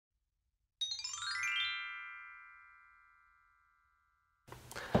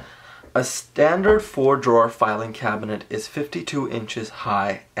A standard 4-drawer filing cabinet is 52 inches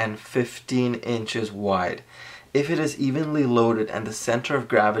high and 15 inches wide. If it is evenly loaded and the center of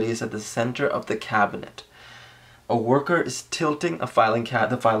gravity is at the center of the cabinet, a worker is tilting the filing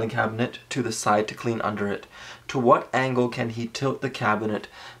cabinet to the side to clean under it. To what angle can he tilt the cabinet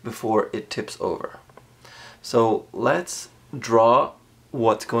before it tips over? So let's draw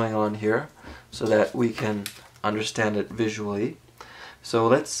what's going on here so that we can understand it visually. So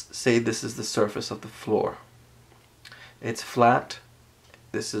let's say this is the surface of the floor. It's flat.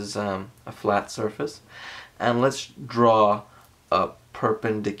 This is a flat surface. And let's draw a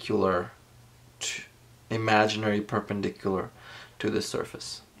perpendicular, imaginary perpendicular to the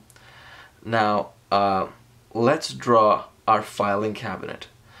surface. Now, let's draw our filing cabinet.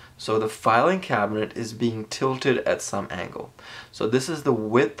 So the filing cabinet is being tilted at some angle. So this is the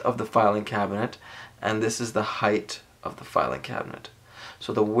width of the filing cabinet, and this is the height of the filing cabinet.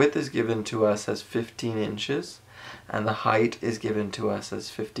 So the width is given to us as 15 inches, and the height is given to us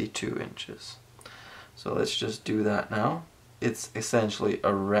as 52 inches. So let's just do that now. It's essentially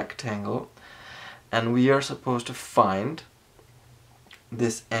a rectangle, and we are supposed to find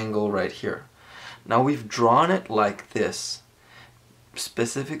this angle right here. Now we've drawn it like this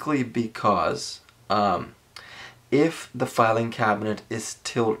specifically because if the filing cabinet is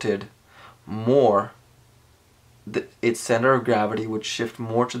tilted more, its center of gravity would shift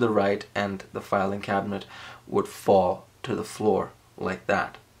more to the right and the filing cabinet would fall to the floor like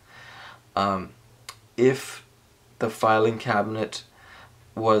that. If the filing cabinet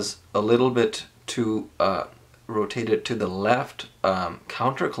was a little bit too rotated to the left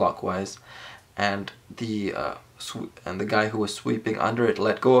counterclockwise, and the guy who was sweeping under it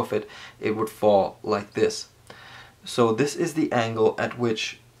let go of it, it would fall like this. So this is the angle at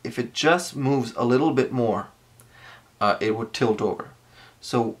which, if it just moves a little bit more, it would tilt over.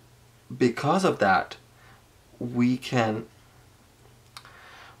 So because of that, we can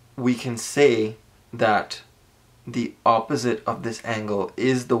say that the opposite of this angle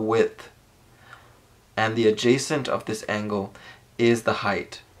is the width, and the adjacent of this angle is the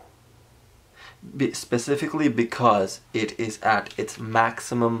height. Specifically because it is at its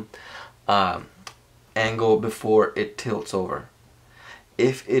maximum angle before it tilts over.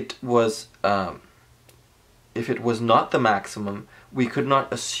 If it was not the maximum, we could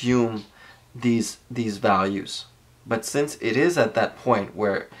not assume these values. But since it is at that point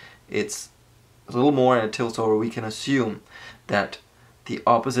where it's a little more and it tilts over, we can assume that the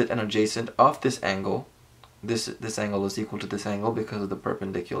opposite and adjacent of this angle, this angle is equal to this angle because of the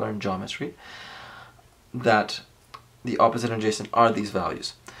perpendicular in geometry, that the opposite and adjacent are these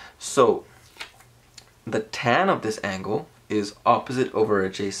values. So the tan of this angle is opposite over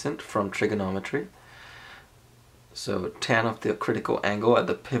adjacent from trigonometry. So tan of the critical angle at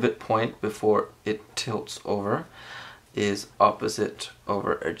the pivot point before it tilts over is opposite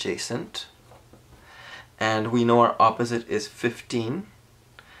over adjacent. And we know our opposite is 15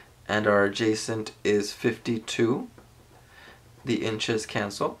 and our adjacent is 52. The inches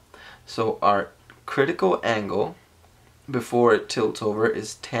cancel. So our critical angle before it tilts over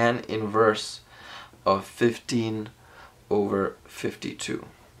is tan inverse of 15 over 52.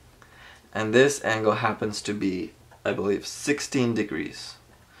 And this angle happens to be, I believe, 16 degrees.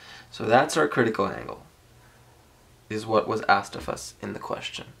 So that's our critical angle, is what was asked of us in the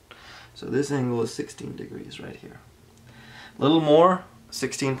question. So this angle is 16 degrees right here. A little more,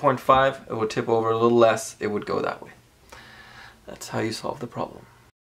 16.5, it would tip over. A little less, it would go that way. That's how you solve the problem.